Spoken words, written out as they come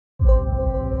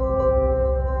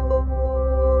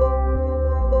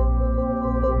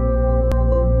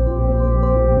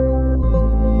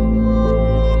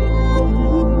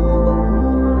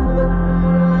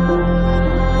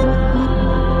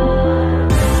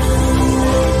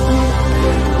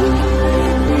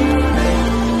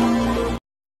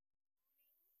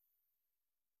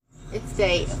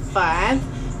5.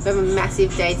 We have a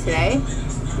massive day today.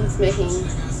 It's making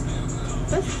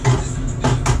this.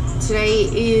 Today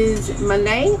is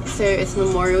Monday, so it's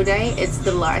Memorial Day. It's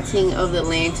the lighting of the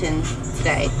lanterns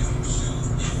today.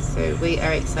 So we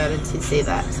are excited to see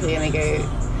that. So we're going to go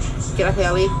get up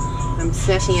early. I'm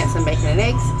smashing out some bacon and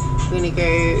eggs. We're going to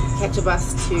go catch a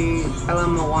bus to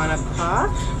Hanamua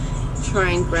Park,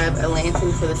 try and grab a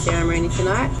lantern for the ceremony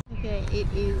tonight. Okay, it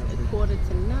is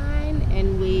 8:45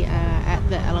 and we are at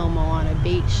the Hanamua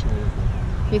beach.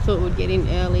 We thought we'd get in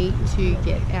early to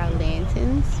get our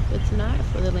lanterns for tonight,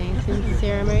 for the lantern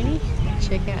ceremony.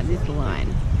 Check out this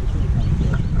line.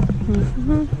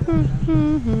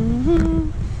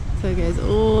 So it goes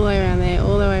all the way around there,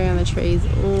 all the way around the trees,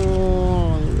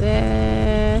 all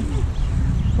there,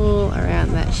 all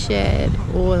around that shed,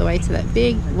 all the way to that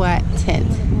big white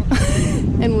tent.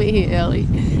 And we're here early.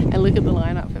 And look at the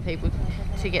lineup for people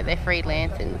to get their free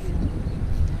lanterns.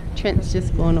 Trent's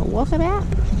just gone a walkabout.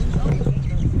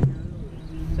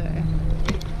 So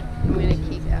I'm going to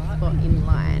keep our spot in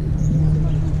line.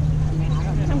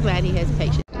 I'm glad he has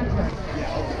patience.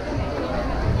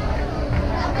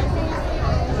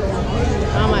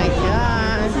 Oh my god.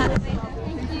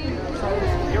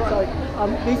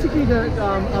 Basically, there's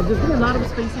been a lot of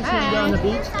spaces here on the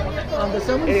beach. The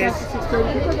ceremony starts at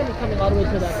 6:30. People are going to be coming all the way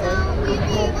to that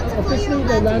point. Officially,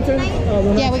 the lantern.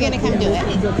 Yeah, we're going to come do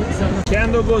it.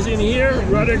 Candle goes in here,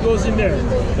 rudder goes in there.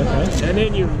 Okay. And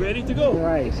then you're ready to go.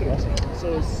 Right.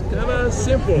 So it's kind of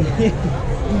simple.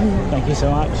 Thank you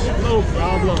so much. No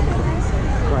problem.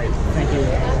 Right. Thank you.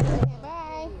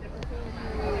 Bye.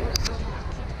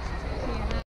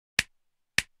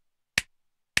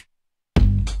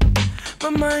 My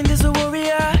mind is a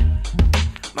warrior,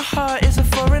 my heart is a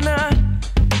foreigner.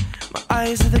 My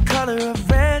eyes are the color of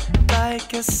red,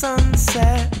 like a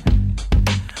sunset.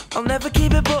 I'll never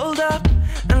keep it bottled up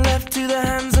and left to the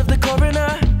hands of the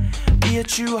coroner. Be a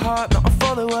true heart, not a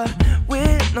follower,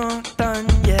 we're not done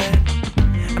yet.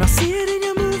 And I see it in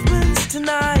your movements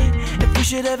tonight. If we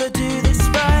should ever do this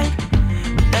right,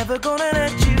 I'm never gonna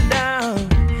let you down,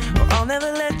 or I'll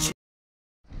never let you.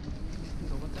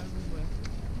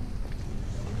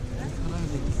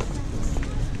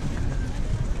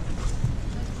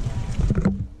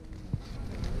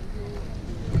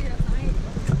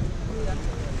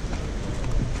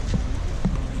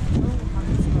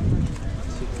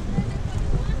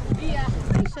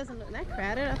 Beach doesn't look that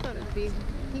crowded. I thought it'd be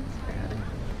heaps crowded.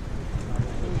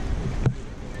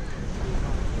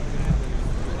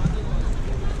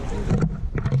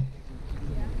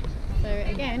 So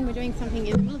again, we're doing something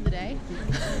in the middle of the day.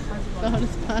 The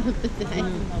hottest part of the day.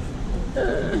 And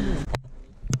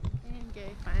go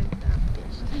find some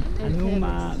fish.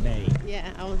 Hanamua Bay.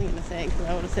 Yeah, I wasn't going to say it because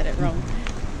I would have said it wrong.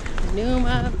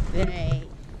 Hanamua Bay.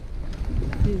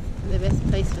 This is the best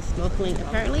place for snorkeling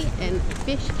apparently, and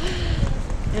fish.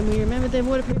 And we remembered the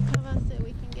waterproof cover so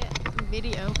we can get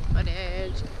video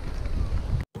footage.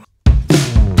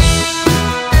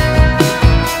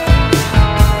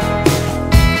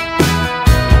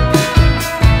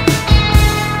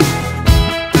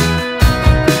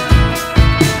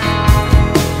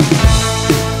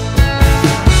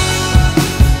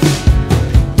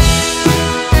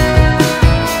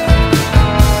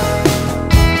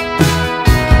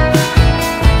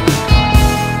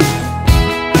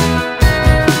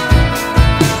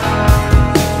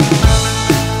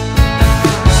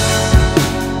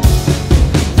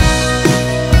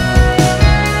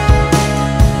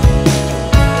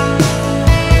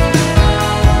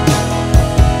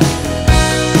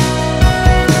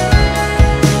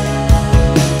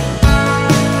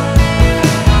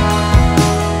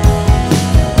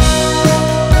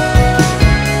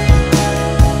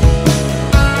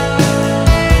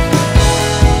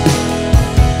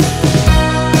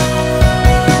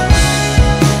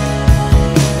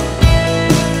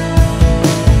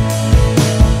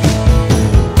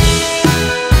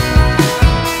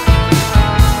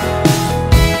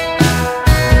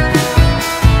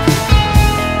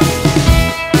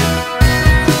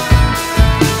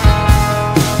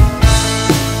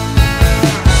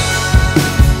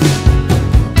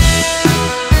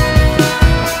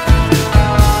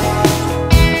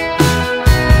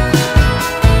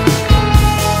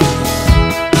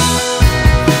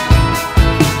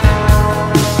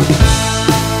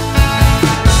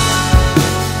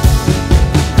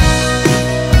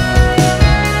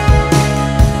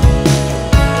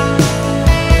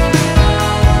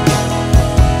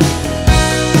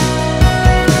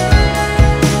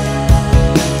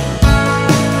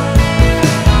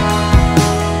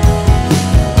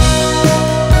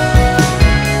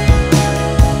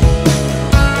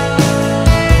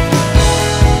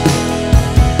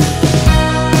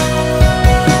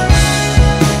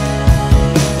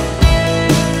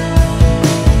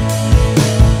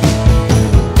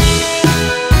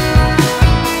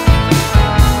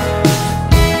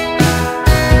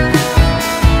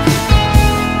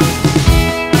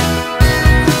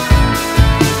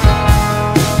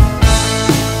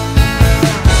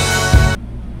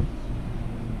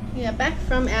 back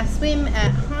from our swim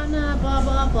at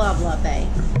Hanamua Bay.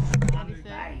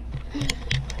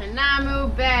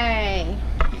 Hanamua Bay.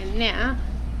 And now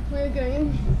we're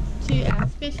going to our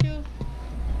special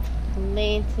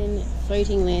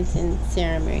floating lantern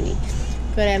ceremony.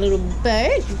 Got our little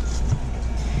boat.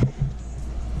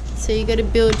 So you got to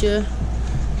build your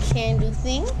candle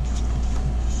thing,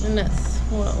 and that's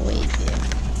what we do.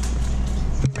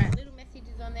 Write little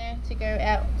messages on there to go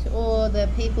out to all the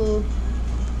people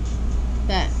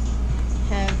that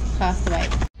have passed away.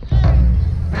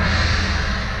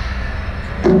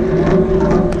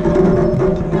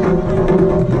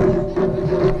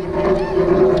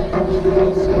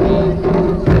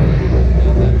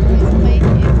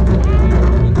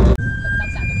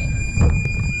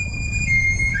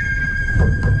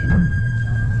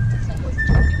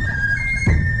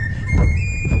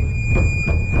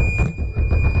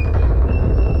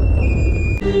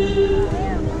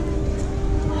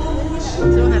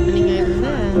 What's all happening over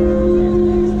there?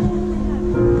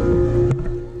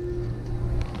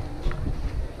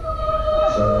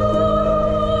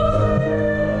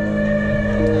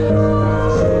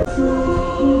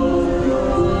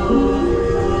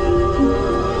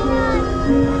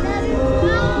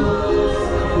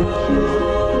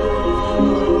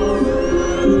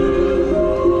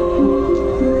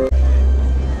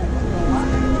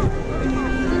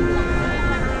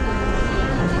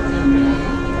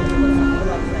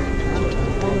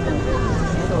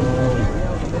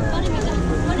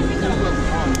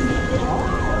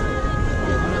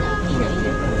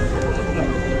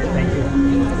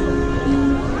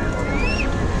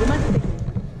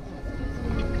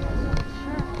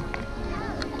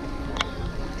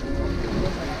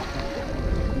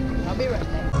 I'll be right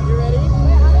back. You ready?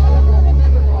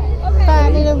 Bye,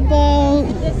 little boat.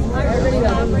 Alright, ready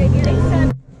now.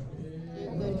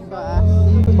 Good for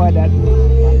us. Bye,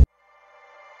 Dad.